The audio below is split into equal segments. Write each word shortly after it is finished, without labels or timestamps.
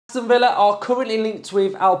Aston Villa are currently linked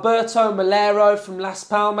with Alberto Moleiro from Las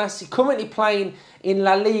Palmas. He's currently playing in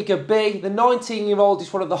La Liga B. The 19-year-old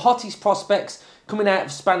is one of the hottest prospects coming out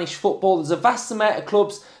of Spanish football. There's a vast amount of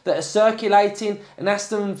clubs that are circulating, and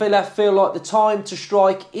Aston Villa feel like the time to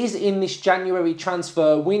strike is in this January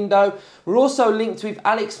transfer window. We're also linked with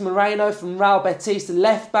Alex Moreno from Real Betis, the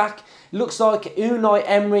left back. Looks like Unai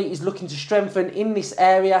Emery is looking to strengthen in this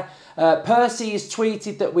area. Percy has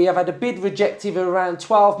tweeted that we have had a bid rejected of around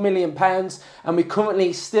 £12 million and we're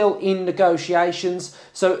currently still in negotiations.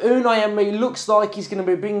 So Unai Emery looks like he's going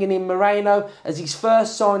to be bringing in Moreno as his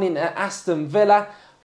first signing at Aston Villa.